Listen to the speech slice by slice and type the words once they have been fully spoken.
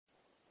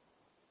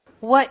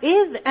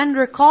وَإِذْ, and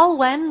recall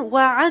when,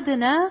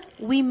 وَعَدْنَا,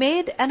 we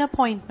made an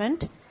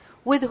appointment.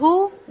 With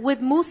who?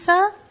 With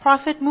Musa,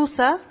 Prophet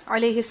Musa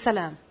alayhi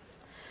salam.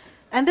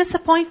 And this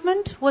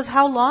appointment was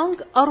how long?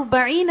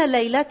 40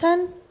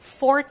 laylatan,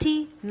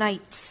 40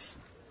 nights.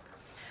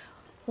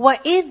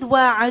 وَإِذْ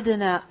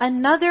وَعَدْنَا,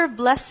 another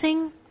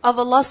blessing of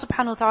Allah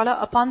subhanahu wa ta'ala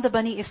upon the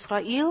Bani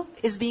Israel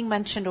is being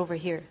mentioned over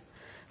here.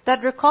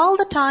 That recall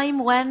the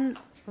time when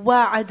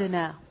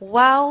وَعَدْنَا,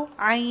 Waw,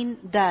 Ain,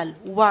 Dal,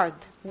 Wa'd.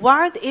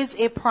 Wa'd is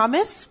a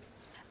promise,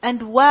 and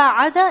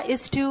wa'ada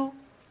is to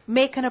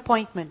make an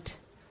appointment.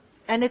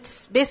 And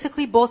it's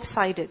basically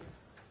both-sided.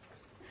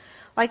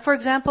 Like for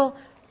example,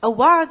 a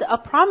wa'd, a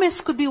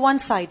promise could be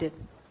one-sided.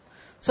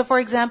 So for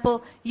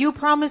example, you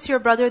promise your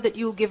brother that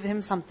you'll give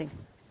him something.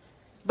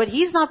 But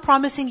he's not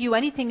promising you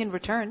anything in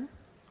return.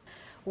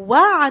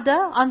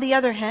 Wa'ada, on the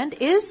other hand,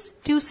 is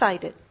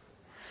two-sided.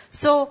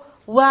 So,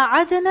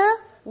 wa'adna,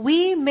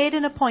 we made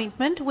an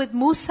appointment with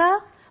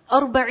Musa,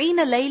 40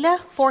 layla,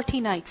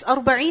 40 nights.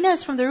 40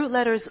 is from the root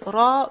letters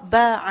Ra,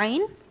 Ba,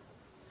 Ain.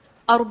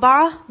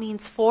 Arba'a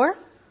means 4.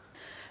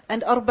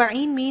 And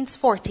 40 means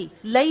 40.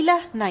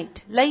 Layla,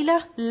 night.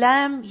 Layla,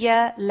 lam,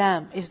 ya,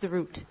 lam is the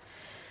root.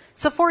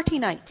 So 40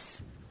 nights.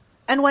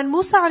 And when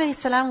Musa alayhi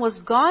salam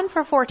was gone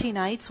for 40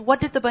 nights, what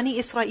did the Bani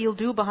Israel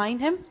do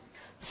behind him?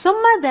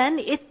 Summa then,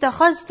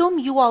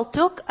 ittakhaztum, you all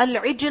took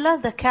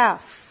al-ijla, the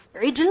calf.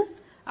 Ijl,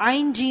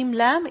 ayn, jim,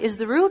 lam is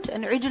the root,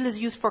 and ijl is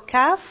used for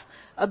calf,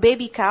 a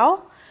baby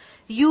cow.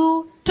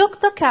 You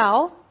took the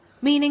cow,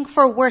 meaning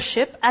for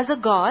worship, as a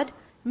god,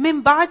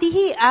 min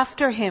ba'dihi,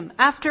 after him.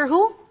 After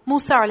who?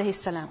 Musa alayhi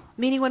salam.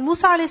 Meaning when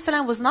Musa alayhi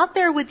salam was not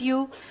there with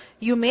you,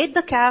 you made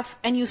the calf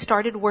and you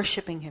started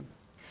worshipping him.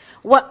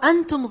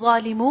 وَأَنْتُمْ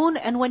ظَالِمُونَ,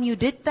 and when you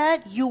did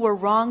that, you were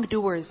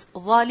wrongdoers.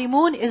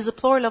 ظَالِمُون is the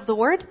plural of the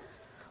word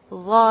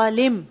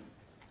ظَالِم.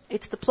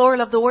 It's the plural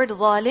of the word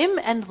ظَالِم,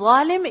 and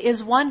ظَالِم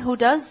is one who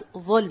does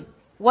ظulm.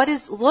 What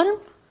is ظulm?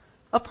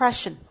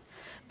 Oppression.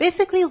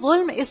 Basically,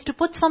 ظulm is to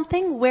put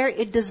something where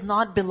it does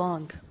not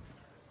belong.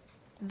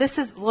 This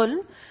is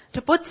ظulm,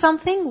 to put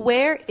something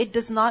where it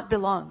does not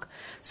belong.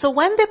 So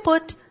when they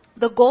put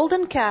the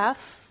golden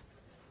calf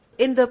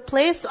in the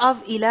place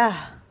of ilah,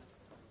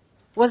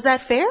 was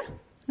that fair?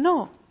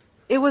 No.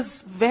 It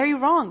was very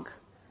wrong.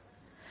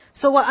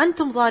 So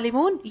وَأَنْتُمْ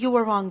ظَالِمُونَ, you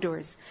were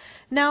wrongdoers.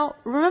 Now,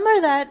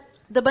 remember that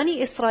the Bani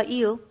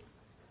Israel,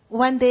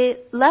 when they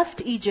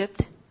left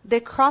Egypt, they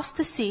crossed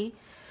the sea,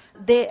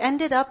 they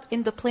ended up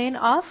in the plain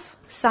of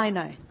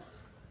Sinai.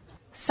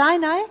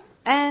 Sinai,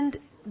 and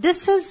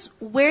this is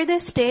where they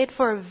stayed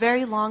for a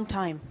very long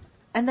time.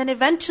 And then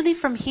eventually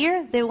from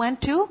here, they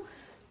went to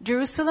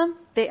Jerusalem,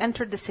 they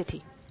entered the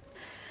city.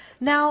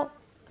 Now,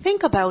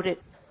 think about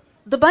it.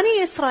 The Bani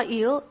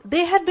Israel,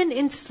 they had been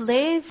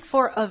enslaved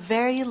for a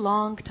very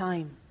long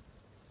time.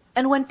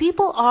 And when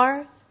people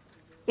are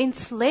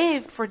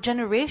enslaved for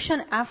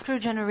generation after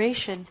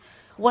generation,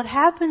 what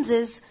happens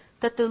is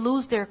that they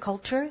lose their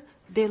culture,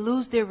 they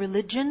lose their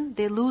religion,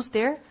 they lose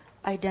their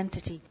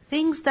identity.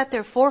 Things that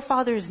their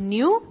forefathers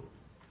knew,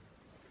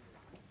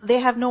 they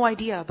have no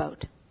idea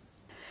about.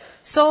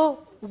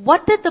 So,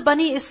 what did the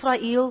Bani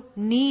Israel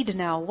need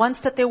now, once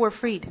that they were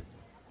freed?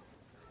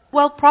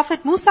 Well,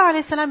 Prophet Musa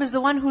a.s. is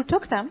the one who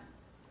took them.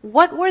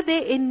 What were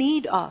they in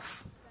need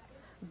of?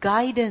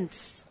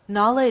 Guidance,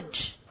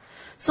 knowledge.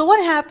 So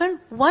what happened?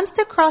 Once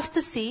they crossed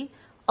the sea,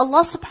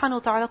 Allah subhanahu wa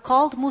ta'ala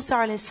called Musa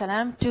a.s.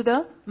 to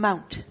the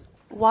mount.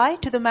 Why?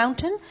 To the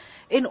mountain?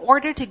 In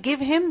order to give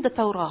him the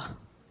Torah.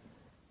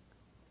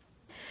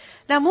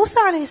 Now Musa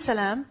a.s.,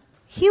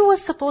 he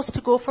was supposed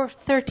to go for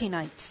 30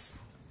 nights.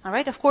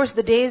 Alright, of course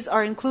the days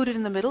are included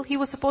in the middle. He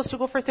was supposed to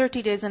go for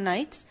 30 days and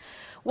nights.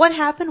 What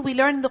happened? We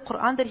learned in the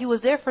Quran that he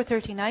was there for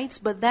 30 nights,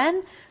 but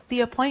then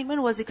the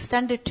appointment was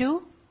extended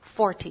to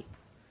 40.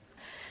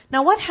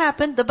 Now what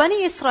happened? The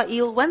Bani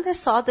Israel, when they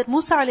saw that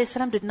Musa a.s.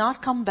 did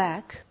not come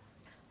back,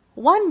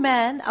 one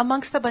man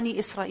amongst the Bani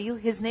Israel,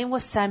 his name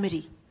was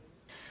Samiri.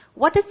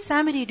 What did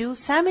Samiri do?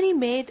 Samiri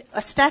made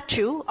a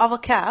statue of a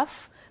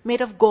calf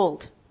made of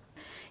gold.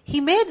 He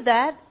made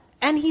that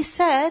and he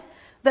said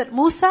that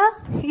Musa,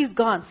 he's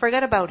gone,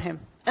 forget about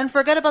him. And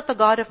forget about the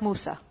God of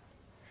Musa.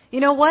 You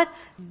know what?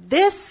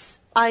 This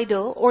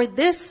idol or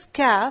this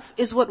calf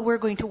is what we're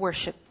going to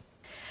worship.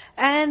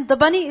 And the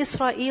Bani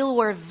Israel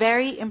were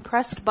very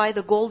impressed by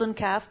the golden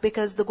calf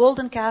because the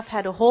golden calf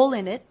had a hole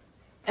in it.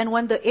 And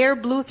when the air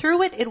blew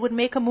through it, it would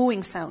make a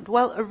mooing sound.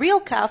 Well, a real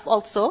calf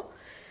also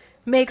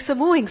makes a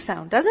mooing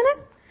sound, doesn't it?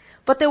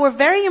 But they were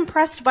very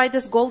impressed by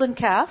this golden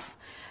calf.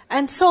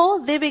 And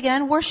so they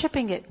began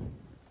worshipping it.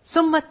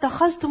 ثُمَّ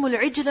اتَّخَذْتُمُ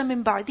الْعِجْلَ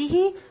مِنْ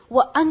بَعْدِهِ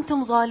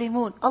وَأَنْتُمْ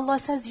ظَالِمُونَ. Allah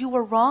says you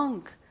were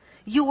wrong.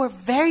 You were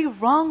very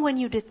wrong when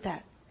you did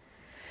that.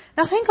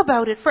 Now think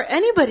about it. For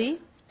anybody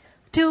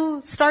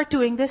to start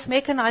doing this,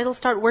 make an idol,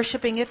 start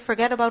worshipping it,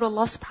 forget about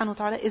Allah subhanahu wa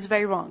ta'ala is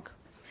very wrong.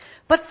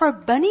 But for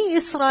Bani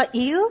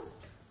Israel,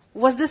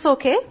 was this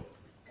okay?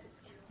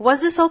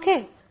 Was this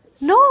okay?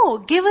 No,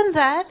 given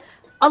that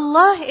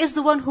Allah is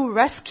the one who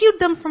rescued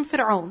them from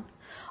Fir'aun.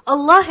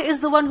 Allah is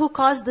the one who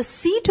caused the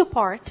sea to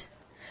part.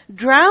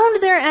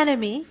 drowned their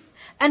enemy,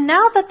 and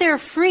now that they're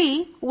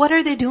free, what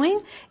are they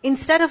doing?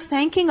 Instead of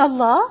thanking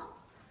Allah,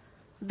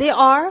 they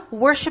are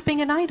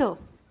worshipping an idol.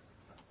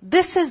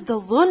 This is the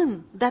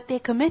zulm that they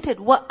committed.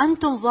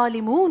 وَأَنْتُمْ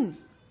ظَالِمُونَ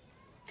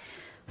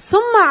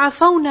ثُمَّ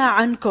عَفَوْنَا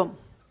عَنْكُمْ.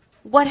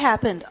 What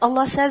happened?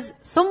 Allah says,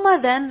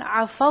 ثُمَّ then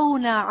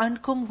عَفَوْنَا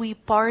عَنْكُمْ. We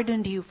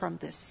pardoned you from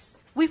this.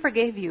 We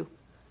forgave you.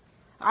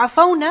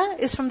 عَفَوْنَا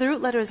is from the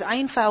root letters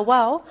Ain, Fa,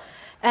 Waw.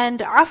 And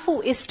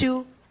afu is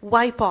to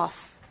wipe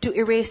off, to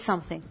erase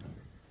something.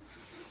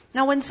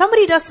 Now when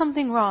somebody does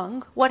something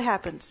wrong, what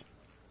happens?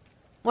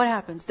 What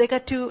happens? They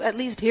get to at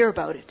least hear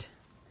about it.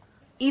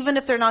 Even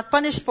if they're not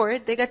punished for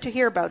it, they get to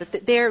hear about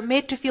it. They're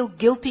made to feel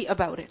guilty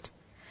about it.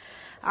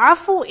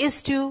 Afu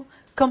is to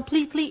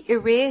completely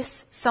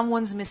erase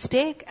someone's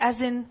mistake,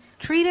 as in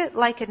treat it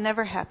like it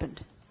never happened.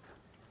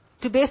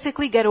 To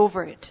basically get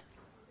over it.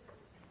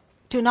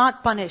 To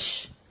not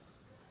punish.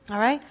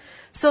 Alright?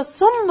 So,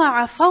 ثُمَّ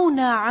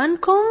عَفَوْنَا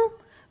عَنْكُمْ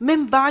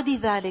مِنْ بَعْدِ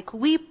ذَلِكَ.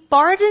 We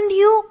pardoned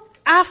you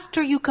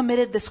after you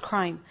committed this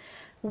crime.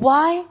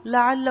 Why?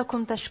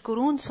 لَعَلَّكُمْ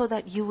تَشْكُرُونَ. So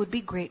that you would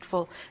be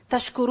grateful.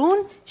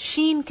 Tashkurun,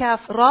 sheen,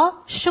 kaf, ra,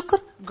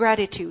 shukr,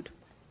 gratitude.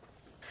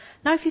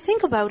 Now if you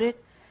think about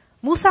it,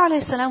 Musa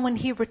a.s. when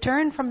he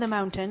returned from the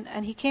mountain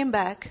and he came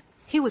back,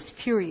 he was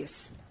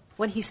furious.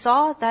 When he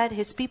saw that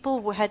his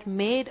people had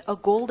made a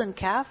golden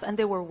calf and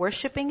they were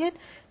worshipping it,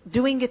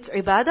 doing its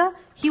ibadah,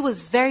 he was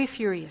very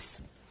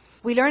furious.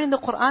 We learn in the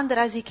Quran that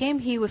as he came,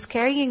 he was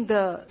carrying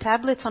the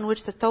tablets on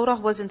which the Torah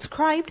was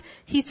inscribed.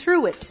 He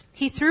threw it.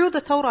 He threw the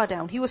Torah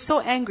down. He was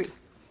so angry.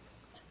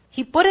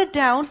 He put it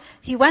down.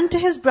 He went to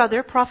his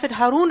brother, Prophet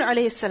Harun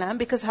a.s.,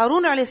 because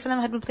Harun a.s.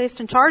 had been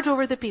placed in charge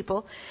over the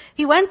people.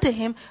 He went to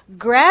him,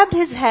 grabbed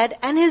his head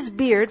and his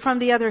beard from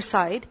the other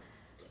side.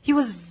 He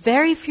was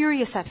very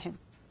furious at him.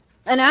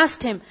 And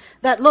asked him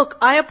that, look,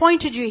 I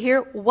appointed you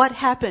here. What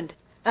happened?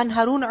 And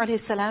Harun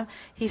a.s.,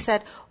 he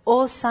said,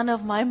 "O son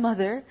of my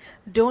mother,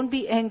 don't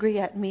be angry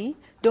at me.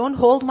 Don't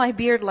hold my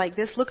beard like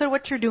this. Look at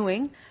what you're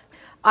doing.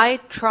 I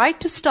tried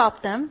to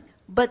stop them,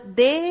 but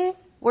they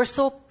were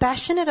so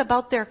passionate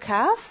about their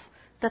calf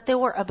that they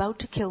were about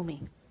to kill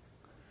me.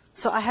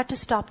 So I had to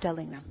stop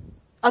telling them.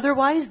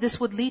 Otherwise, this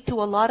would lead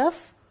to a lot of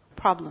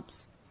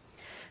problems."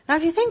 Now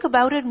if you think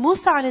about it,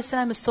 Musa a.s.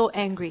 is so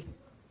angry.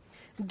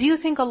 Do you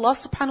think Allah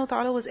subhanahu wa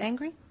ta'ala was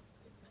angry?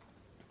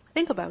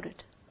 Think about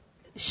it.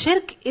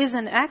 Shirk is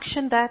an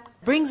action that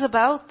brings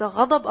about the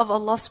ghadab of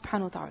Allah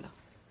subhanahu wa ta'ala.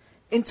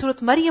 In Surah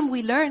Maryam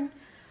we learn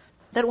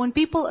that when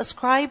people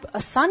ascribe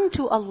a son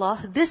to Allah,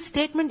 this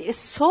statement is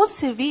so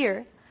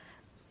severe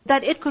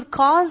that it could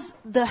cause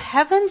the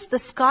heavens, the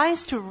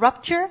skies to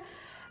rupture,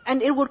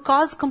 and it would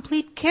cause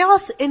complete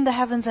chaos in the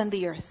heavens and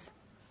the earth.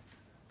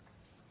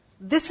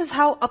 This is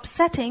how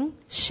upsetting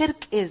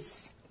shirk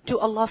is to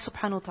Allah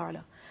subhanahu wa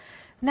ta'ala.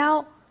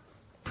 Now,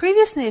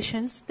 previous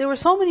nations, there were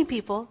so many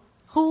people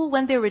who,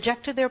 when they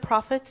rejected their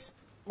prophets,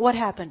 what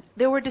happened?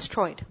 They were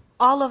destroyed.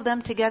 All of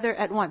them together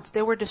at once,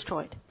 they were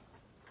destroyed.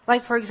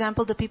 Like for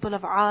example, the people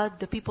of Ad,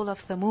 the people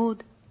of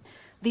Thamud.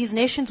 These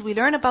nations, we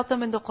learn about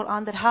them in the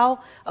Quran, that how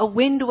a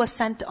wind was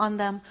sent on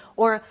them,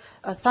 or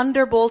a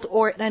thunderbolt,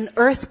 or an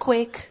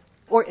earthquake,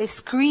 or a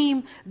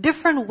scream,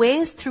 different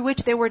ways through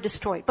which they were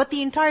destroyed. But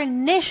the entire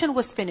nation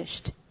was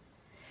finished.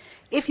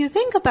 If you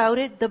think about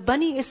it, the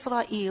Bani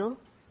Israel,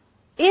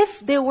 if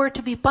they were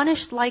to be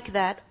punished like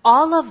that,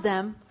 all of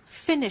them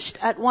finished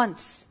at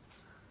once,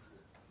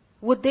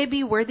 would they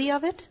be worthy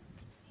of it?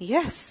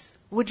 Yes.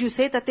 Would you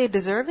say that they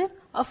deserve it?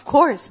 Of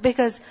course,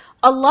 because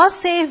Allah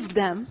saved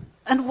them,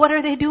 and what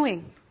are they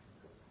doing?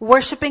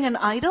 Worshipping an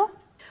idol?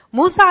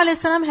 Musa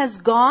a.s. has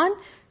gone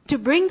to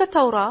bring the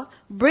Torah,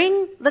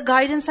 bring the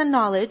guidance and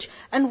knowledge,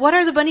 and what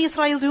are the Bani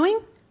Israel doing?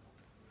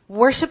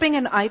 Worshipping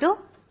an idol?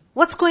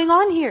 What's going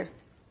on here?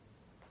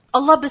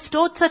 Allah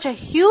bestowed such a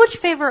huge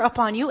favor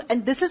upon you,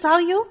 and this is how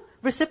you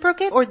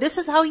reciprocate, or this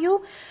is how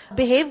you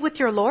behave with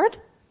your Lord?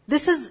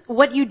 This is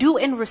what you do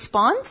in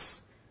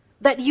response?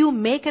 That you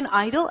make an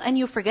idol and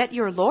you forget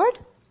your Lord?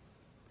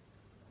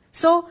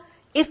 So,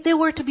 if they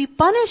were to be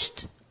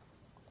punished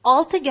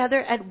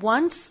altogether at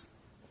once,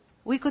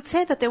 we could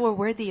say that they were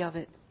worthy of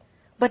it.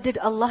 But did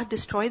Allah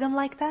destroy them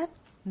like that?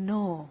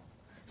 No.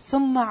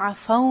 ثُمَّ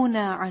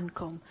عَفَوْنَا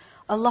عَنْكُمْ.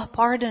 Allah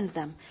pardoned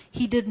them.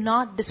 He did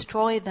not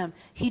destroy them.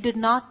 He did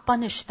not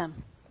punish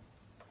them.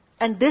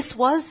 And this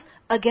was,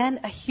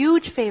 again, a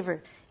huge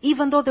favor,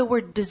 even though they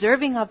were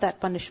deserving of that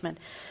punishment.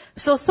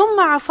 So, ثُمَّ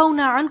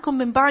عَفَوْنَا عَنْكُمْ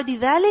مِنْ بَعْدِ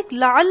ذَلِكَ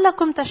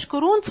لَعَلَّكُمْ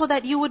تَشْكُرُونَ. So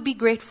that you would be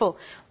grateful.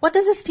 What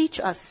does this teach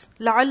us?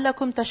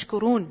 لَعَلَّكُمْ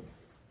تَشْكُرُونَ.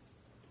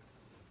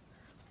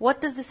 What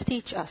does this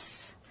teach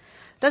us?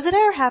 Does it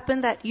ever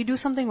happen that you do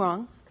something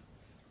wrong,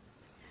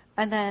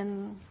 and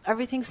then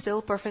everything's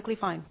still perfectly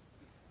fine?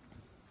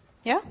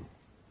 Yeah?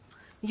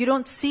 You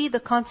don't see the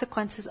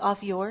consequences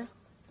of your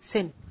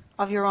sin,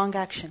 of your wrong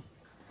action.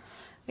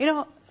 You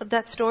know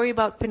that story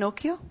about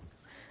Pinocchio?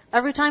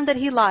 Every time that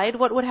he lied,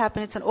 what would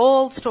happen? It's an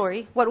old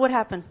story. What would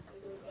happen?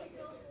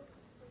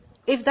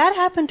 If that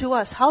happened to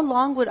us, how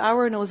long would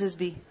our noses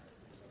be?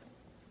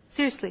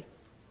 Seriously.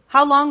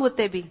 How long would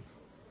they be?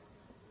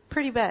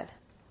 pretty bad.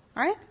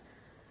 Alright?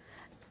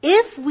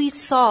 If we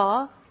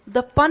saw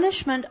the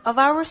punishment of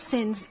our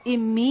sins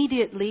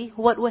immediately,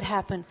 what would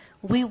happen?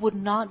 We would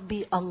not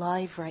be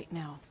alive right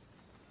now.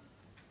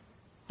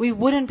 We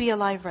wouldn't be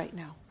alive right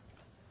now.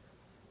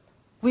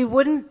 We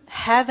wouldn't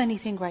have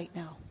anything right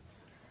now.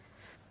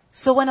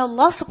 So when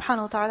Allah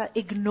subhanahu wa ta'ala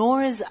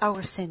ignores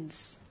our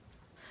sins,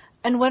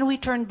 and when we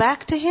turn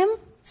back to Him,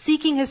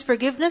 seeking His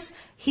forgiveness,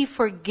 He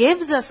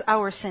forgives us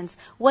our sins.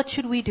 What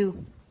should we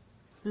do?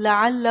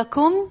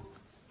 لَعَلَّكُمْ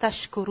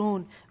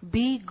tashkurun.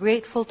 Be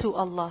grateful to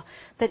Allah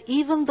that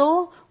even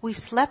though we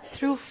slept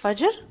through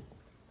Fajr,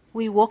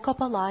 we woke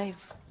up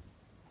alive.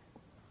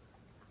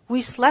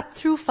 We slept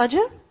through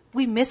Fajr,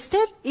 we missed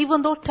it.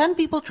 Even though 10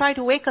 people tried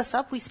to wake us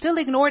up, we still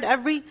ignored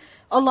every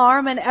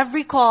alarm and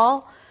every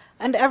call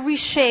and every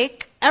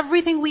shake,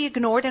 everything we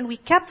ignored, and we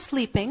kept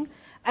sleeping,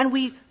 and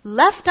we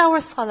left our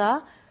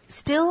salah.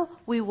 Still,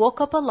 we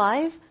woke up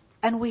alive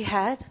and we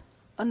had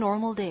a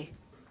normal day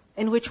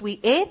in which we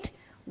ate,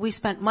 we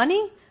spent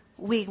money,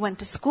 we went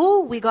to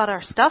school, we got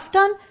our stuff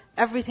done,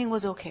 everything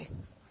was okay.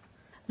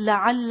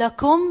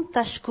 لَعَلَّكُمْ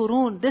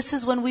tashkurun. This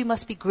is when we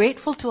must be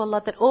grateful to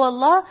Allah that, oh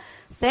Allah,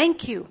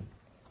 thank you.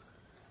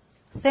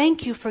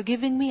 Thank you for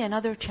giving me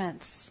another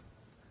chance.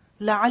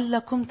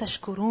 لَعَلَّكُمْ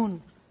tashkurun.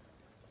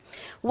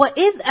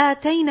 وَإِذْ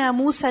آتَيْنَا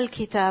مُوسَى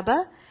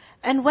الْكِتَابَ.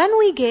 And when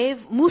we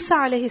gave Musa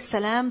alayhi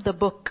salam the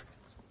book.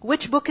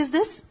 Which book is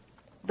this?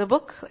 The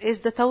book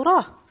is the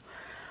Torah.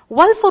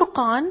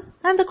 وَالْفُرْقَانِ,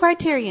 and the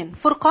criterion.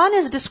 Furqan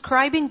is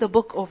describing the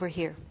book over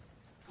here.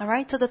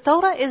 Alright, so the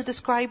Torah is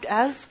described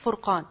as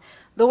Furqan.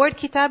 The word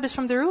kitab is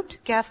from the root,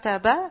 kaf ta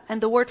ba, and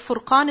the word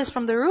Furqan is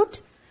from the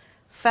root,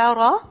 fa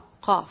ra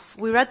qaf.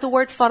 We read the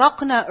word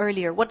faraqna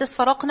earlier. What does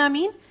faraqna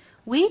mean?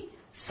 We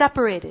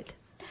separated.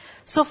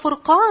 So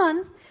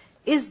Furqan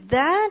is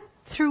that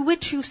through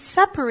which you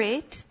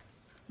separate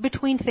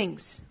between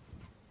things.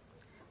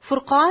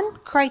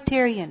 Furqan,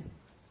 criterion.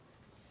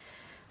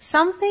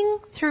 Something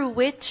through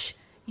which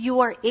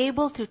you are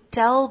able to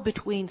tell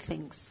between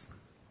things.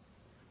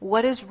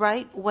 What is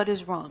right, what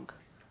is wrong.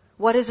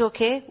 What is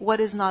okay, what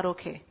is not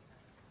okay.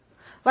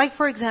 Like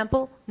for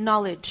example,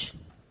 knowledge.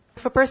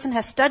 If a person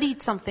has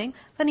studied something,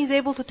 then he's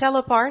able to tell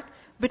apart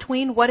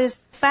between what is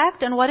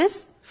fact and what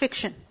is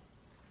fiction.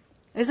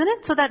 Isn't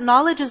it? So that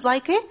knowledge is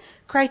like a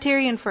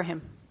criterion for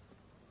him.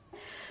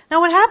 Now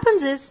what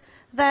happens is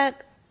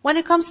that when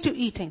it comes to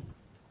eating,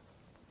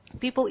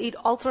 people eat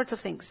all sorts of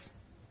things.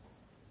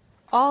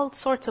 All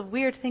sorts of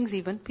weird things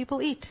even,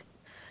 people eat.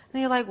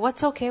 And you're like,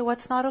 what's okay,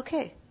 what's not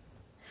okay?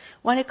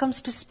 When it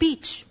comes to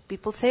speech,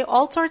 people say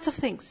all sorts of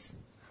things.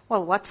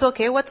 Well, what's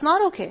okay, what's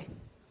not okay?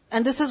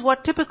 And this is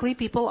what typically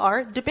people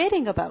are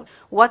debating about.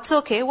 What's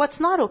okay, what's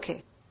not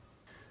okay?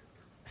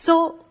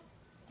 So,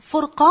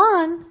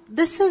 Furqan,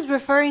 this is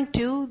referring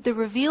to the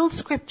revealed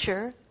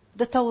scripture,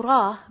 the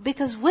Torah,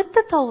 because with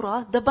the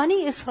Torah, the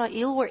Bani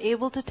Israel were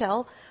able to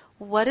tell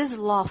what is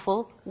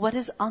lawful, what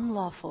is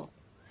unlawful.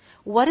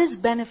 What is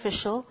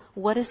beneficial,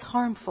 what is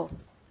harmful.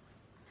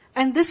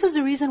 And this is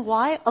the reason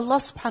why Allah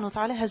subhanahu wa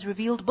ta'ala has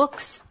revealed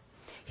books.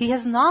 He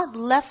has not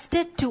left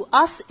it to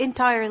us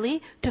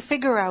entirely to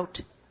figure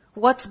out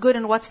what's good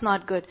and what's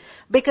not good.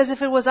 Because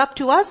if it was up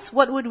to us,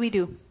 what would we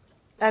do?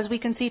 As we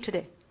can see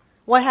today.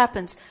 What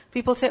happens?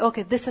 People say,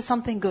 okay, this is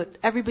something good.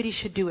 Everybody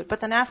should do it. But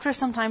then after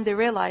some time they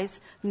realize,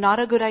 not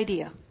a good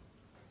idea.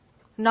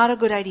 Not a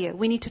good idea.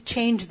 We need to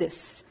change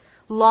this.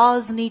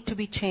 Laws need to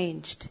be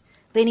changed.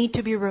 They need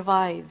to be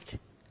revived.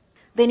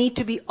 They need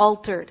to be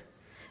altered.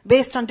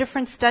 Based on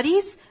different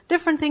studies,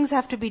 different things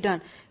have to be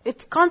done.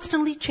 It's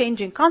constantly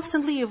changing,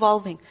 constantly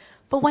evolving.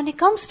 But when it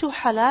comes to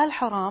halal,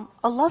 haram,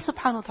 Allah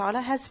subhanahu wa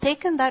ta'ala has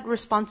taken that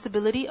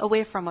responsibility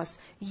away from us.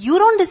 You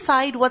don't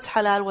decide what's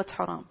halal, what's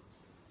haram.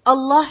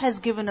 Allah has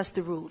given us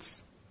the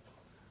rules.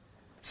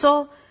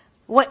 So,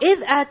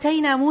 وَإِذْ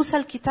آتَيْنَا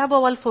مُوسَى الْكِتَابَ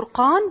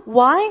وَالْفُرْقَانِ.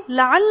 Why?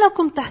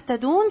 لَعَلَّكُمْ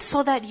تَهْتَدُونَ.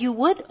 So that you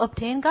would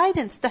obtain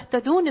guidance.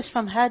 تَهْتَدُونَ is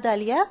from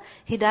هَدَى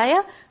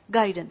hidayah,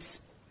 guidance.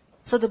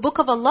 So the book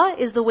of Allah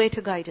is the way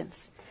to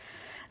guidance.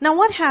 Now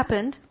what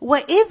happened?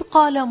 وَإِذْ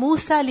قَالَ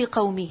مُوسَى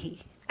لِقَوْمِهِ.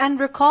 And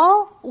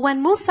recall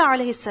when Musa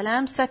alayhi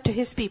salam said to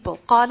his people,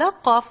 قَالَ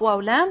قَافْ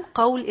وَاو لَام.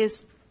 قَول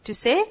is to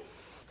say.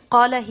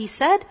 قَالَ, he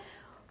said.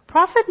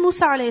 Prophet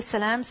Musa alayhi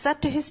salam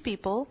said to his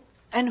people,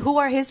 and who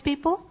are his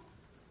people?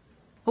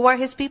 Who are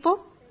his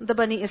people? The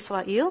Bani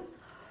Israel.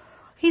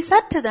 He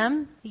said to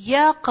them,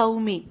 Ya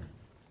qawmi,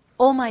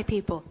 O my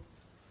people.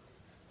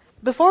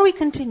 Before we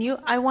continue,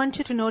 I want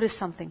you to notice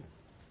something.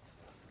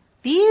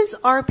 These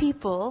are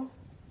people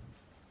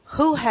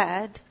who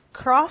had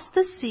crossed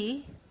the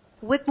sea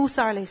with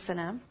Musa alayhi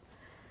salam.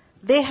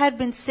 They had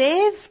been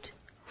saved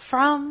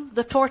from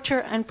the torture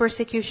and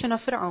persecution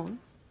of Fir'aun.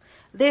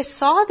 They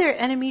saw their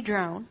enemy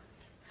drown.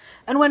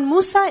 And when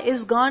Musa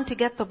is gone to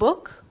get the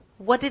book,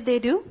 what did they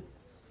do?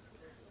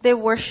 They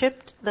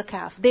worshipped the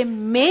calf. They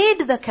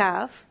made the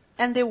calf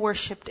and they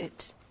worshipped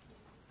it.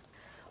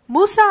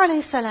 Musa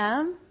alayhi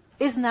salam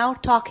is now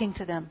talking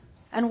to them.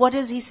 And what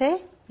does he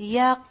say?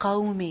 Ya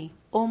qawmi,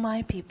 O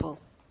my people.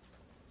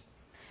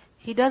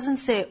 He doesn't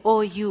say,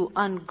 oh you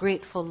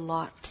ungrateful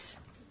lot.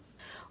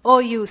 Oh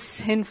you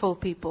sinful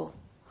people.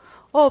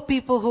 Oh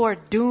people who are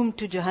doomed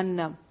to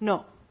Jahannam.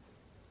 No.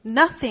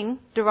 Nothing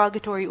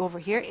derogatory over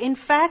here. In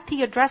fact,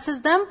 he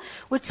addresses them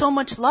with so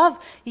much love.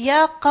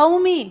 Ya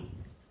qawmi.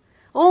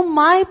 Oh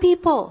my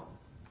people.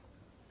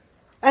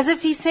 As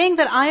if he's saying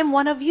that I am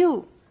one of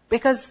you.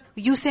 Because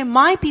you say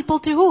my people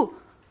to who?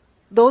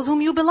 Those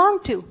whom you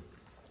belong to.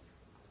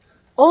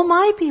 Oh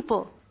my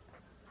people.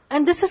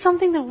 And this is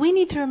something that we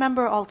need to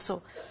remember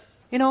also.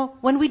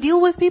 When we deal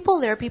with people,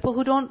 there are people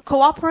who don't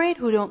cooperate,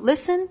 who don't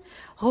listen,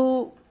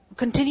 who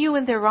continue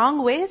in their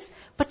wrong ways.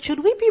 But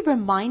should we be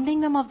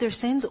reminding them of their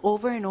sins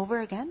over and over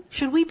again?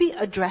 Should we be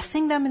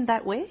addressing them in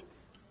that way?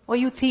 Oh,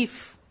 you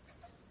thief.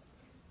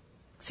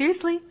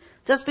 Seriously?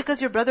 Just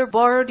because your brother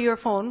borrowed your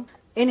phone,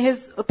 in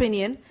his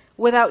opinion,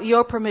 without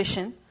your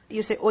permission,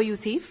 you say, oh, you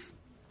thief?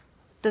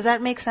 Does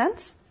that make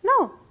sense?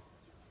 No.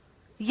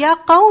 Ya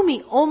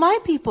qawmi, oh my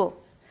people.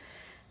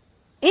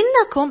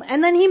 Innakum,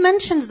 and then he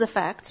mentions the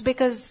facts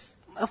because,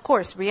 of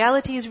course,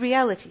 reality is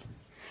reality.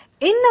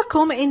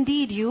 Innakum,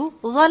 indeed you,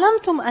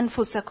 zalamtum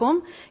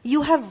anfusakum,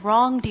 you have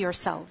wronged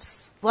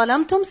yourselves.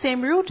 Zalamtum,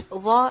 same root,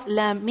 za,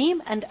 lam,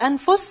 mim, and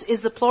anfus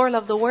is the plural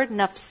of the word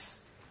nafs.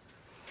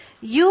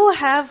 You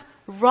have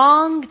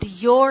wronged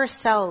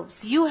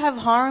yourselves. You have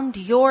harmed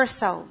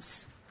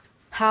yourselves.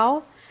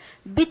 How?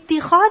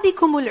 بِاتِّخَاذِكُمُ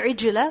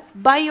الْعِجْلَ,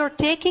 by your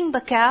taking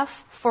the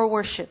calf for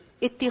worship.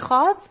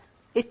 Ittikhad,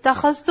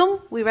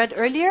 ittakhaztum, we read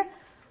earlier,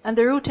 and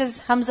the root is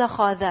hamza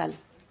khadal.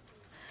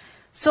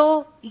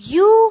 So,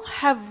 you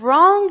have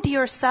wronged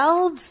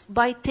yourselves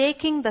by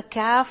taking the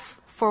calf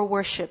for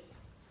worship.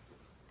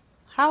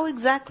 How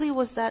exactly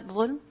was that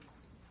dhulm?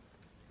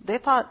 They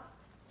thought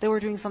they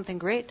were doing something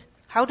great.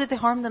 How did they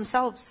harm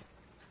themselves?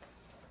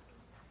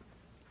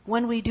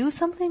 When we do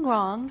something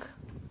wrong,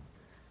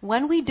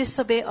 when we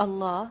disobey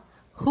Allah,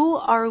 who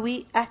are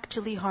we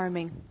actually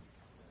harming?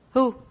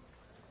 Who?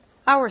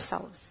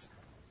 Ourselves.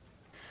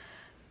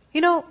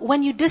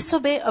 When you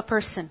disobey a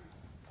person,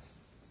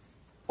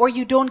 or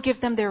you don't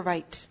give them their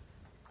right,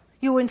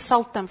 you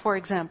insult them, for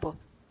example.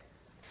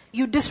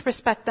 You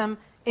disrespect them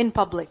in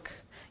public.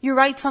 You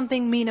write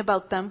something mean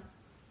about them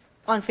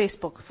on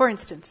Facebook, for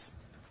instance.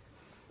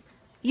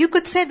 You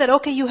could say that,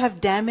 okay, you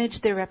have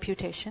damaged their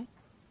reputation.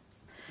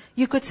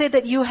 You could say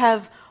that you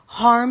have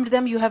harmed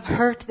them, you have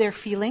hurt their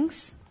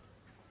feelings.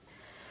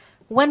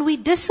 When we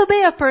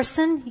disobey a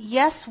person,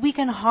 yes, we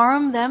can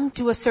harm them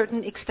to a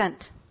certain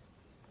extent.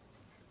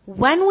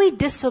 When we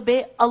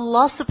disobey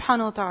Allah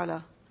subhanahu wa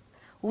ta'ala,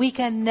 we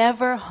can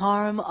never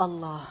harm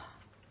Allah.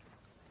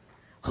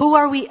 Who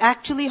are we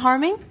actually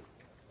harming?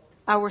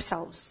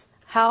 Ourselves.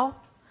 How?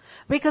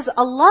 Because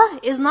Allah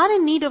is not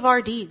in need of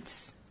our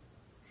deeds.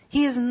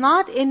 He is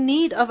not in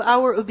need of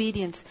our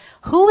obedience.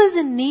 Who is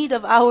in need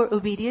of our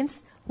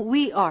obedience?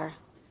 We are.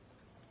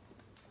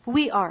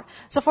 We are.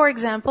 So for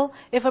example,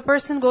 if a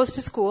person goes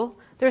to school,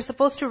 they're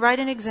supposed to write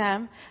an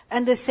exam,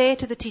 and they say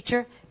to the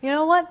teacher, you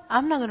know what?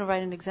 I'm not going to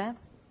write an exam.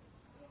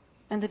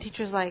 And the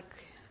teacher's like,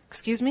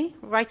 excuse me?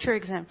 Write your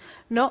exam.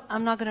 No,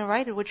 I'm not going to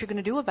write it. What you're going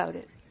to do about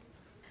it?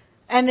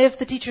 And if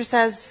the teacher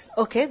says,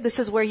 okay, this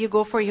is where you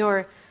go for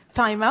your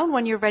timeout,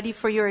 when you're ready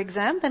for your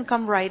exam, then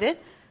come write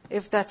it.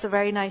 If that's a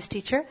very nice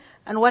teacher.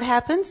 And what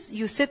happens?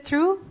 You sit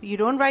through, you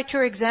don't write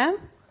your exam.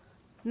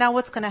 Now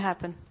what's going to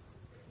happen?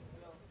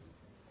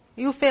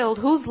 You failed.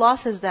 Whose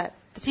loss is that?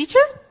 The teacher?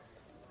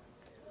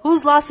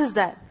 Whose loss is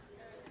that?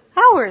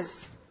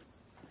 Ours.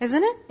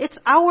 Isn't it? It's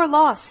our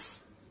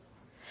loss.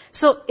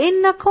 So,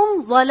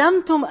 إِنَّكُمْ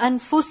ظَلَمْتُمْ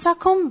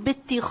أَنفُسَكُمْ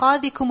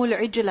بِاتِّخَاذِكُمُ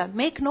الْعِجْلَ.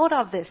 Make note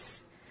of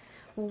this.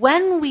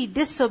 When we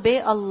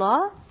disobey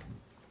Allah,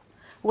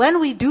 when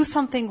we do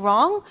something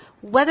wrong,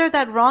 whether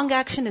that wrong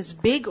action is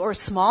big or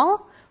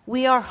small,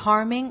 we are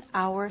harming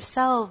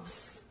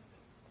ourselves.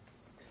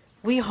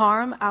 We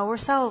harm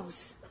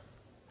ourselves.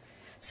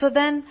 So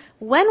then,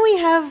 when we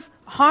have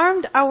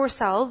harmed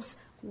ourselves,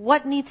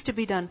 what needs to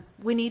be done?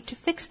 We need to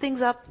fix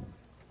things up.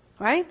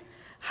 Right?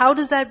 How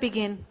does that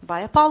begin? By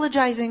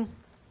apologizing,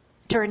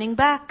 turning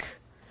back.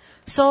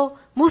 So,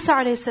 Musa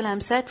a.s.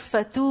 said,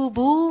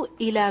 فَتُوبُوا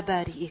إِلَى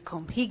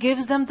بَارِئِكُمْ. He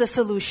gives them the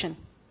solution.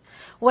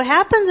 What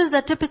happens is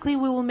that typically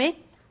we will make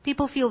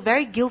people feel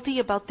very guilty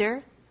about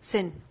their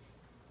sin.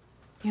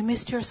 You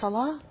missed your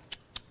salah?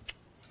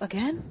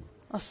 Again?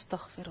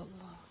 Astaghfirullah.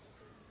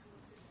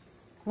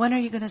 When are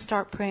you going to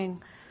start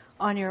praying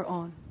on your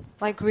own?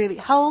 Like really?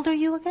 How old are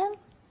you again?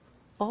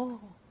 Oh.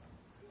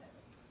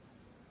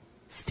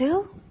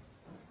 Still?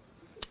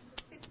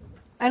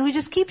 And we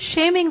just keep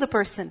shaming the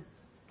person.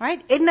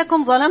 Right?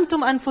 إِنَّكُمْ ظَلَمْتُمْ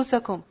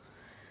أَنفُسَكُمْ.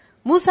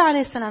 Musa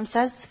a.s.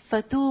 says,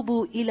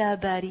 فَتُوبُوا إِلَى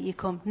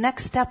بَارِئِكُمْ.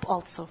 Next step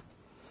also.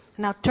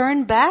 Now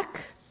turn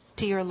back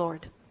to your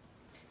Lord.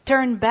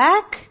 Turn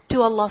back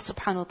to Allah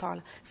subhanahu wa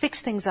ta'ala.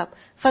 Fix things up.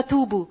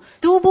 Fatubu.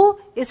 Tubu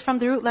is from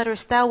the root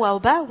letters ta, wa,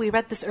 ba. We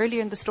read this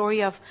earlier in the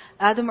story of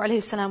Adam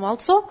alayhi salam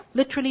also.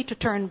 Literally to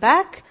turn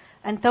back.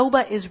 And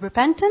tawbah is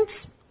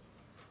repentance.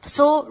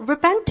 So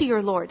repent to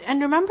your Lord.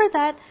 And remember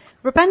that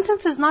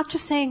repentance is not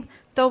just saying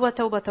tawbah,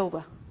 tawbah,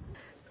 tawbah.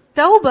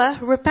 Tawbah,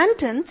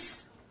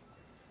 repentance,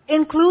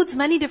 includes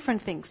many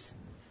different things.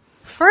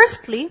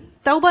 Firstly,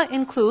 Tawbah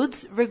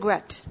includes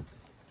regret.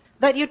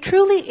 That you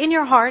truly in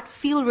your heart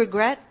feel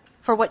regret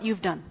for what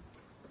you've done.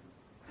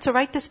 So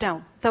write this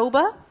down.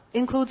 Tawbah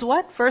includes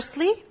what?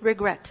 Firstly,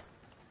 regret.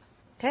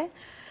 Okay?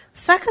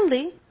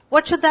 Secondly,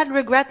 what should that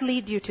regret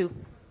lead you to?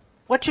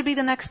 What should be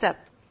the next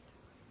step?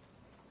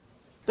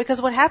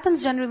 Because what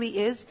happens generally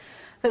is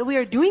that we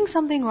are doing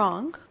something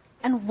wrong,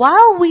 and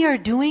while we are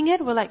doing it,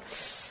 we're like,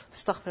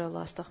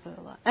 astaghfirullah,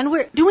 astaghfirullah. And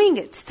we're doing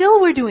it.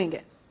 Still we're doing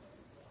it.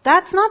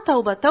 That's not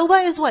tawbah.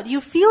 Tawbah is what?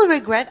 You feel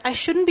regret, I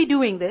shouldn't be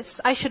doing this,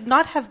 I should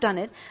not have done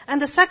it.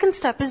 And the second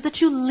step is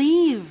that you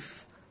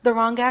leave the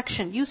wrong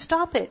action. You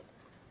stop it.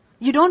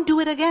 You don't do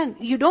it again.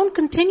 You don't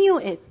continue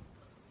it.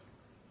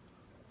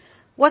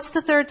 What's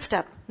the third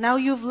step? Now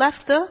you've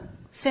left the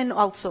sin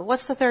also.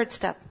 What's the third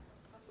step?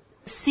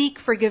 Seek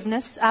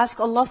forgiveness. Ask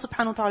Allah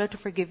subhanahu wa ta'ala to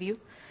forgive you.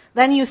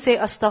 Then you say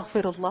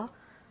astaghfirullah.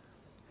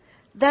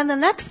 Then the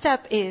next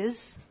step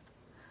is,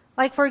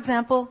 like for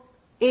example,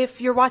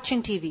 if you're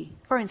watching TV,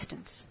 for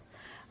instance,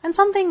 and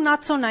something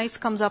not so nice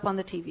comes up on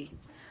the TV.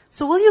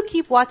 So will you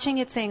keep watching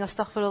it saying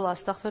astaghfirullah,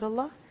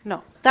 astaghfirullah?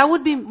 No. That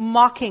would be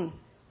mocking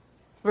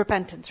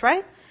repentance,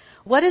 right?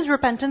 What is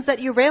repentance? That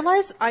you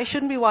realize, I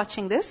shouldn't be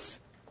watching this.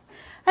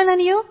 And then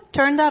you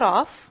turn that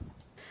off.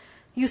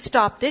 You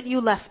stopped it,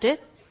 you left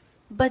it.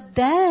 But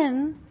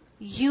then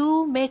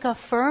you make a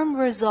firm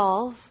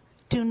resolve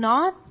to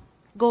not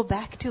go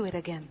back to it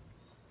again.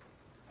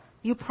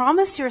 You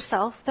promise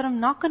yourself that I'm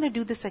not going to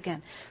do this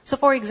again. So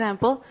for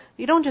example,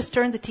 you don't just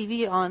turn the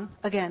TV on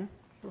again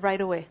right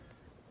away.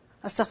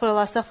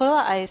 Astaghfirullah,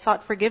 astaghfirullah, I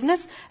sought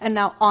forgiveness, and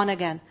now on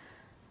again.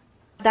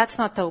 That's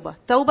not tawbah.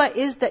 Tawbah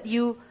is that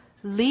you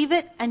leave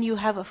it and you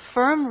have a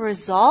firm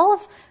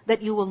resolve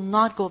that you will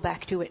not go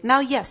back to it. Now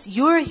yes,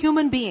 you're a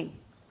human being.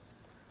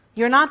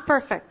 You're not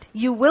perfect.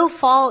 You will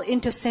fall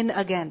into sin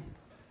again.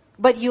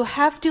 But you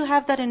have to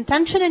have that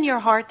intention in your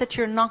heart that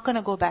you're not going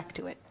to go back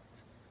to it.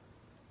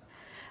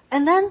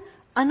 And then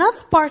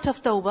another part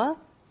of tawbah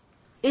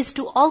is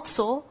to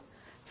also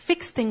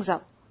fix things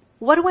up.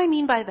 What do I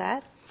mean by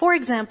that? For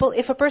example,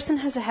 if a person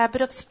has a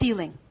habit of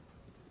stealing,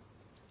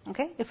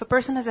 okay? If a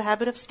person has a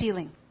habit of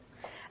stealing,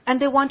 and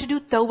they want to do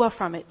tawbah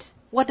from it,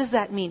 what does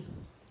that mean?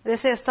 They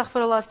say,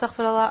 astaghfirullah,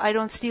 astaghfirullah, I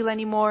don't steal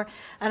anymore,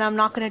 and I'm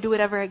not going to do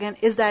it ever again.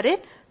 Is that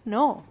it?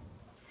 No.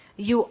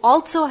 You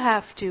also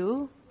have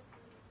to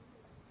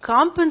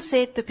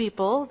compensate the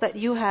people that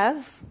you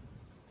have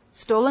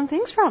stolen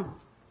things from.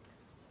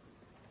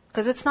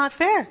 Because it's not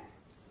fair.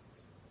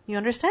 You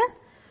understand?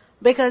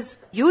 Because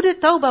you did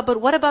tawbah, but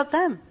what about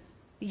them?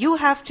 You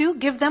have to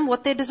give them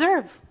what they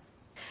deserve.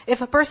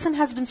 If a person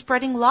has been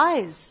spreading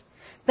lies,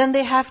 then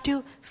they have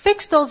to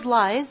fix those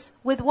lies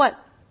with what?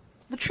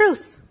 The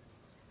truth.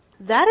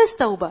 That is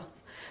tawbah.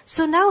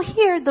 So now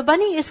here, the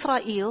Bani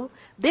Israel,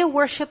 they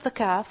worship the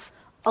calf.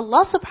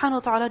 Allah subhanahu wa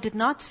ta'ala did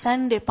not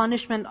send a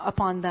punishment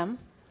upon them.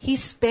 He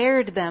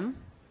spared them.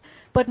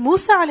 But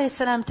Musa alayhi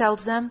salam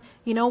tells them,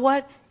 you know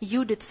what?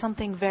 You did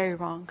something very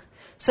wrong.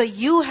 So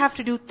you have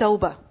to do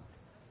tawbah.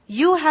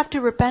 You have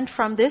to repent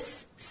from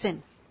this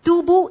sin.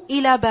 Tubu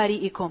ila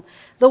bari'ikum.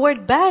 The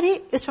word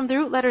bari is from the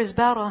root letters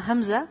bara,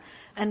 hamza.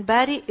 And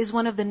bari is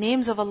one of the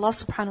names of Allah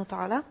subhanahu wa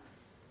ta'ala.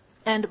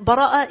 And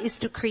bara'a is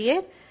to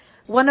create.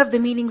 One of the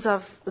meanings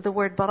of the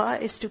word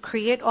bara'a is to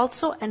create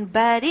also. And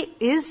bari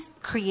is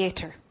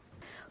creator.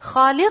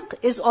 Khaliq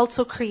is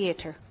also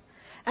creator.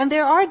 And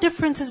there are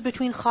differences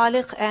between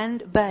khaliq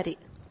and bari.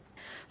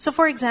 So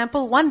for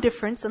example, one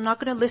difference, I'm not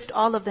going to list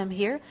all of them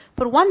here,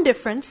 but one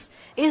difference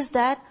is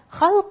that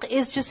khalq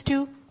is just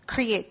to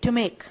create, to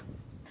make.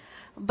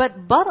 But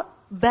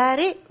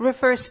bari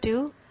refers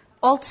to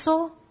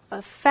also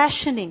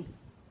fashioning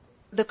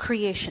the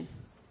creation,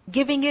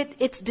 giving it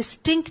its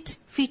distinct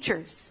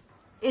features,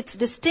 its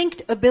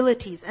distinct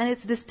abilities, and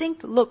its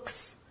distinct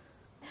looks.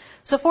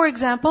 So for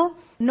example,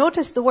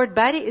 notice the word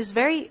bari is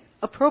very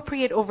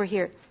appropriate over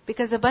here,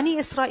 because the Bani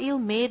Israel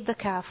made the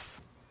calf.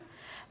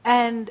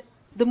 And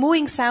the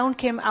mooing sound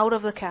came out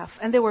of the calf,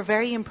 and they were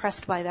very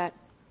impressed by that.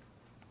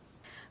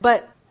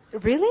 But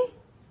really?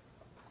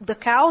 The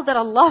cow that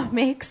Allah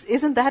makes,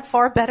 isn't that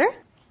far better?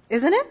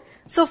 Isn't it?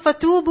 So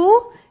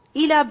fatubu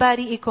ila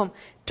bari'ikum.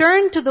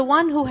 Turn to the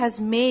one who has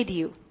made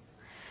you.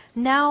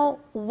 Now,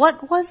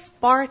 what was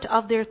part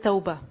of their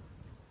tawbah?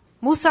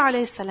 Musa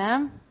alayhi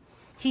salam,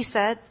 he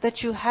said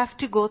that you have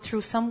to go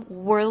through some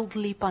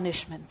worldly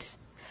punishment.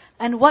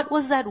 And what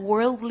was that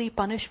worldly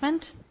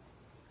punishment?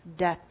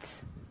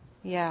 Death.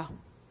 Yeah.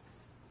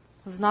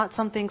 It was not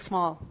something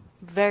small.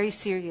 Very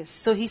serious.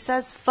 So he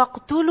says,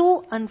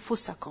 فَقْتُلُوا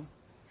أَنفُسَكُمْ.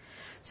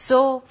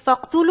 So,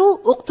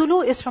 فَقْتُلُوا,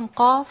 uqtulu is from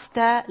qaf,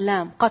 ta,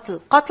 lam,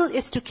 qatl. Qatl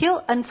is to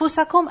kill.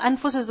 أنفُسَكُمْ,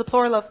 anfus is the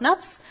plural of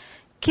nafs.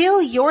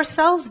 Kill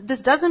yourselves. This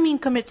doesn't mean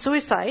commit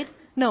suicide.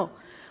 No.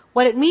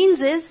 What it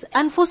means is,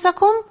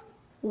 أنفُسَكُمْ,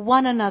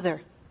 one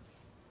another.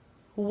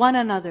 One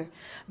another.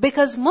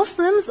 Because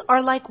Muslims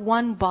are like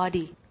one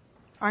body.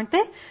 Aren't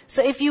they?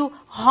 So if you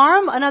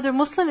harm another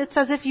Muslim, it's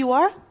as if you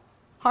are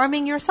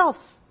harming yourself.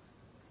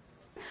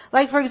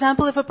 Like for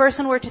example, if a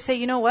person were to say,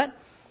 you know what?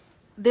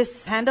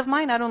 This hand of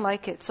mine, I don't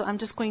like it, so I'm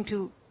just going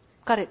to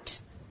cut it.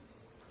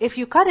 If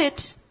you cut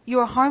it, you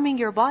are harming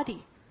your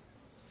body.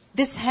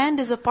 This hand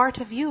is a part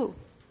of you.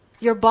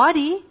 Your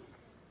body,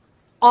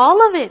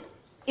 all of it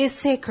is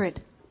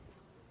sacred.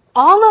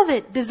 All of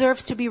it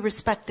deserves to be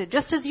respected.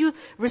 Just as you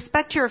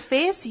respect your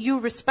face, you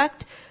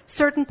respect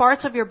certain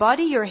parts of your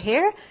body, your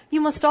hair,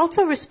 you must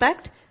also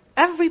respect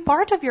every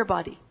part of your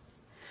body.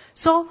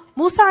 So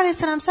Musa a.s.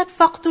 said,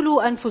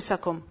 فَاقْتُلُوا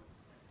أَنفُسَكُمْ.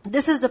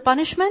 This is the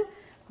punishment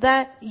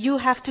that you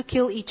have to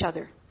kill each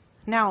other.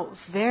 Now,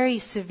 very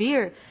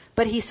severe.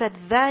 But he said,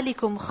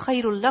 ذَلِكُمْ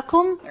خَيْرٌ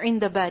لَكُمْ عِنْدَ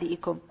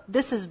بَارِئِكُمْ.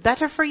 This is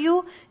better for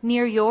you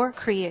near your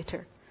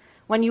Creator.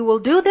 When you will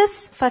do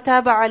this,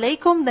 فَتَابَ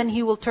عَلَيْكُمْ, then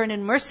He will turn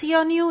in mercy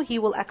on you. He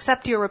will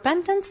accept your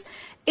repentance.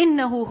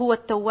 إِنَّهُ هُوَ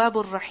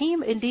التَّوَّابُ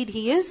الرَّحِيمُ. Indeed,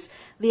 He is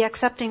the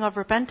accepting of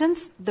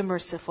repentance, the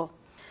merciful.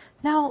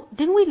 Now,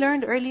 didn't we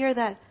learn earlier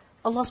that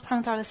Allah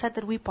subhanahu wa ta'ala said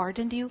that we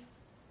pardoned you?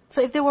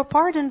 So if they were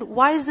pardoned,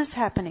 why is this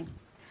happening?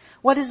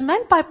 What is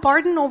meant by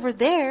pardon over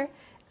there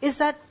is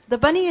that the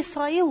Bani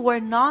Israel were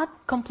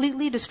not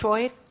completely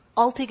destroyed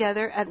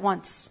altogether at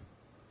once.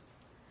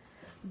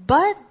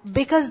 But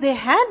because they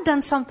had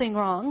done something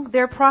wrong,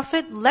 their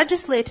Prophet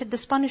legislated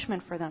this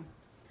punishment for them.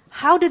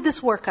 How did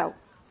this work out?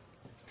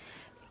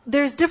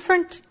 There's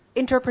different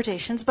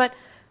interpretations, but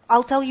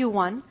I'll tell you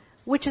one,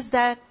 which is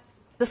that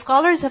the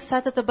scholars have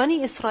said that the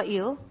Bani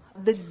Israel,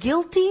 the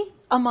guilty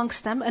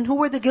amongst them, and who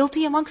were the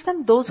guilty amongst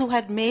them? Those who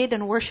had made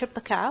and worshipped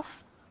the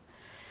calf.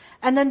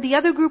 And then the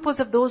other group was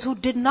of those who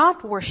did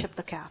not worship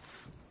the calf.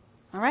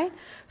 Alright?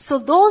 So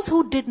those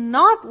who did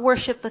not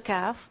worship the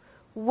calf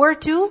were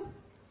to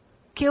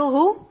kill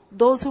who?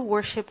 Those who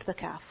worshipped the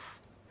calf.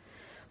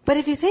 But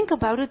if you think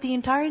about it, the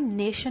entire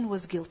nation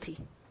was guilty.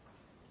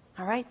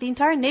 Alright? The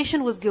entire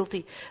nation was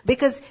guilty.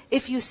 Because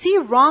if you see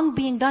wrong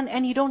being done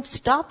and you don't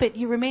stop it,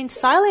 you remain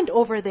silent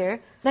over there,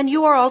 then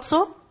you are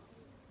also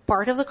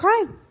part of the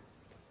crime.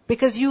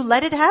 Because you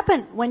let it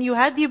happen. When you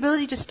had the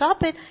ability to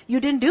stop it,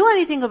 you didn't do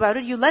anything about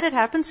it, you let it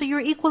happen, so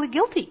you're equally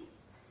guilty.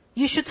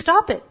 You should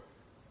stop it.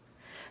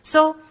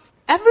 So,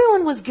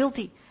 everyone was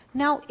guilty.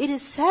 Now, it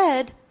is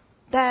said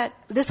that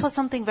this was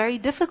something very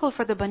difficult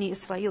for the Bani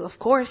Israel, of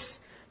course,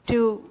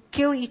 to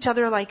kill each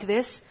other like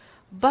this,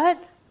 but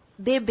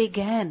they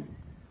began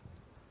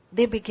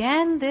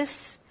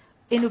this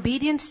in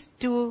obedience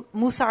to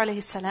Musa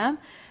alayhi salam.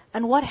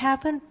 And what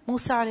happened?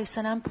 Musa alayhi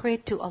salam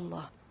prayed to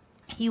Allah.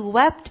 He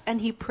wept and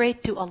he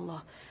prayed to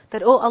Allah.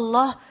 That, oh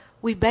Allah,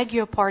 we beg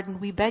your pardon,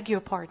 we beg your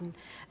pardon.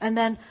 And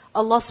then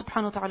Allah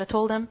subhanahu wa ta'ala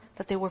told them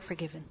that they were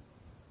forgiven.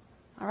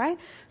 Alright?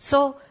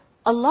 So,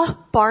 Allah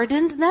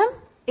pardoned them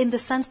in the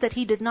sense that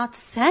He did not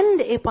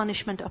send a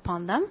punishment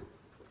upon them.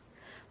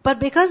 But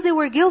because they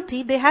were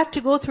guilty, they had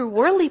to go through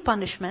worldly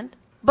punishment.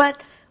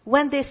 But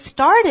when they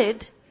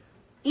started,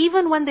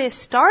 even when they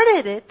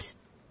started it,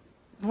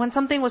 when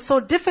something was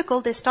so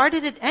difficult, they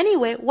started it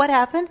anyway, what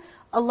happened?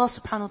 Allah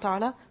subhanahu wa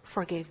ta'ala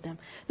forgave them.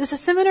 This is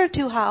similar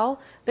to how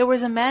there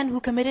was a man who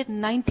committed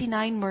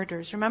 99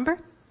 murders. Remember?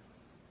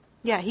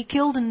 Yeah, he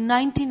killed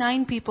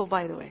 99 people,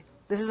 by the way.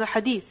 This is a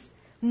hadith.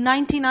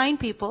 99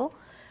 people.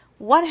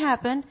 What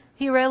happened?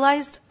 He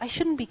realized, I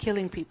shouldn't be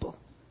killing people.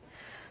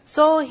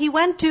 So he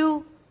went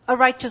to a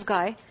righteous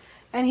guy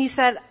and he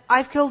said,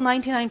 I've killed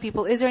 99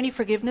 people. Is there any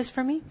forgiveness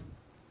for me?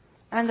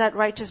 And that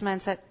righteous man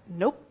said,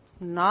 nope,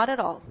 not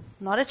at all.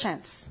 Not a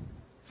chance.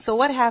 So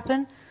what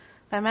happened?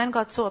 That man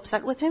got so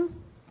upset with him,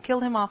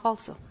 killed him off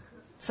also.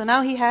 So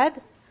now he had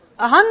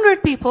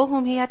 100 people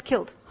whom he had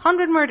killed.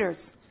 100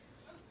 murders.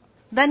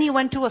 Then he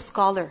went to a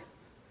scholar,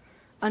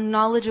 a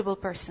knowledgeable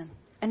person.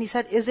 And he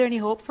said, is there any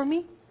hope for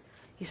me?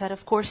 He said,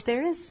 of course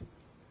there is.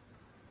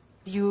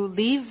 You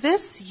leave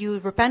this, you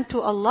repent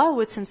to Allah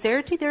with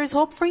sincerity, there is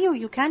hope for you.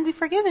 You can be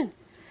forgiven.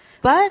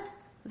 But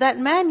that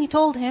man, he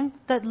told him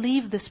that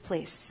leave this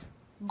place.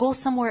 Go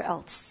somewhere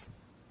else.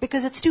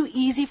 Because it's too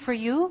easy for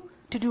you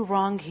to do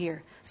wrong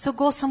here. So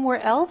go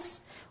somewhere else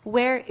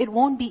where it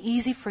won't be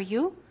easy for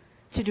you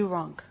to do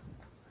wrong.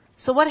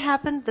 So what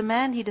happened? The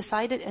man, he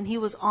decided and he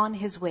was on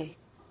his way.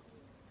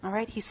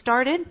 Alright, he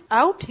started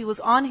out, he was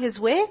on his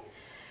way,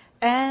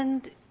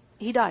 and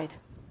he died.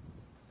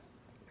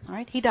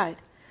 Alright, he died.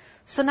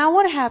 So now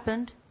what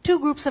happened? 2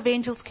 groups of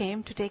angels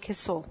came to take his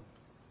soul.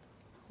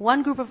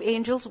 One group of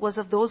angels was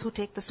of those who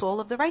take the soul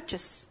of the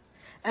righteous.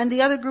 And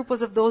the other group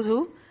was of those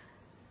who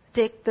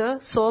take the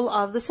soul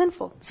of the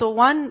sinful. So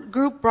one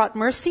group brought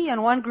mercy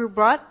and one group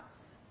brought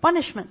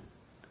punishment.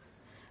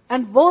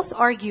 And both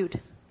argued.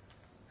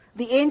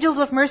 The angels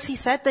of mercy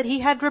said that he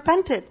had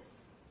repented.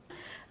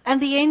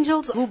 And the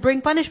angels who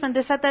bring punishment,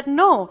 they said that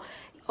no.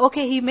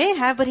 Okay, he may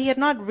have, but he had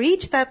not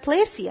reached that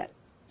place yet.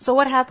 So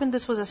what happened?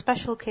 This was a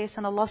special case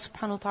and Allah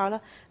subhanahu wa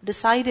ta'ala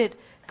decided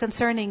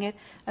concerning it.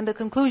 And the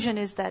conclusion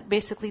is that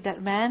basically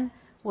that man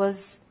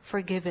was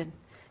forgiven.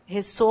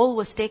 His soul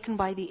was taken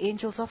by the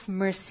angels of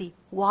mercy.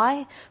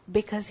 Why?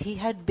 Because he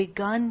had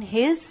begun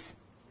his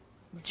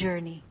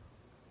journey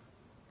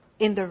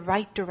in the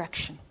right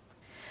direction.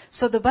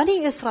 So the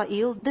Bani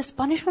Israel, this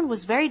punishment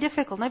was very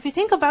difficult. Now if you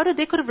think about it,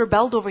 they could have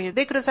rebelled over here.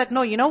 They could have said,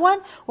 no, you know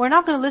what? We're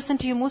not going to listen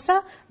to you,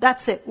 Musa.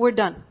 That's it. We're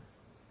done.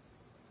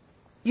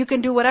 You can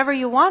do whatever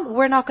you want.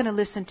 We're not going to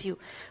listen to you.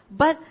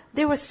 But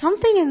there was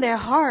something in their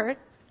heart.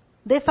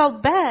 They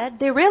felt bad.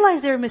 They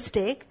realized their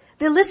mistake.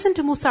 They listened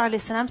to Musa alayhi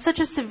salam.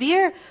 Such a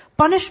severe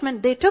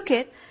punishment. They took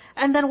it.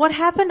 And then what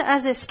happened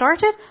as they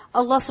started?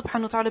 Allah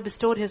subhanahu wa ta'ala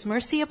bestowed His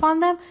mercy upon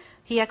them.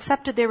 He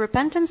accepted their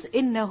repentance.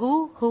 إِنَّهُ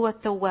هُوَ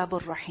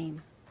التَّوَّابُ الرَّحِيمُ.